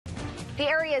The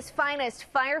area's finest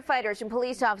firefighters and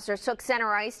police officers took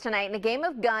center ice tonight in a game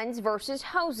of guns versus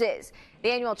hoses. The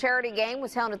annual charity game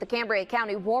was held at the Cambria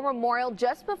County War Memorial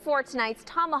just before tonight's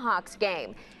Tomahawks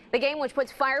game. The game, which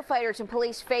puts firefighters and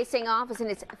police facing off, is in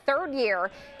its third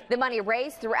year. The money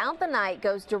raised throughout the night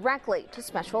goes directly to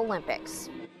Special Olympics.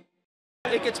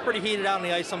 It gets pretty heated out on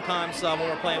the ice sometimes when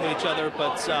we're playing with each other,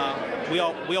 but we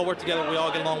all work together, we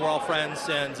all get along, we're all friends,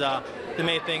 and the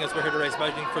main thing is we're here to raise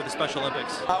money for the Special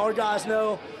Olympics. Our guys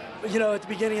know, at the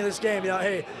beginning of this game,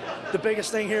 hey, the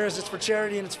biggest thing here is it's for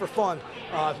charity and it's for fun,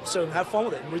 so have fun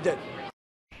with it, and we did.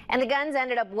 And the Guns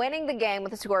ended up winning the game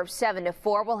with a score of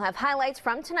 7-4. We'll have highlights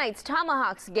from tonight's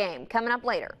Tomahawks game coming up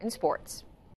later in sports.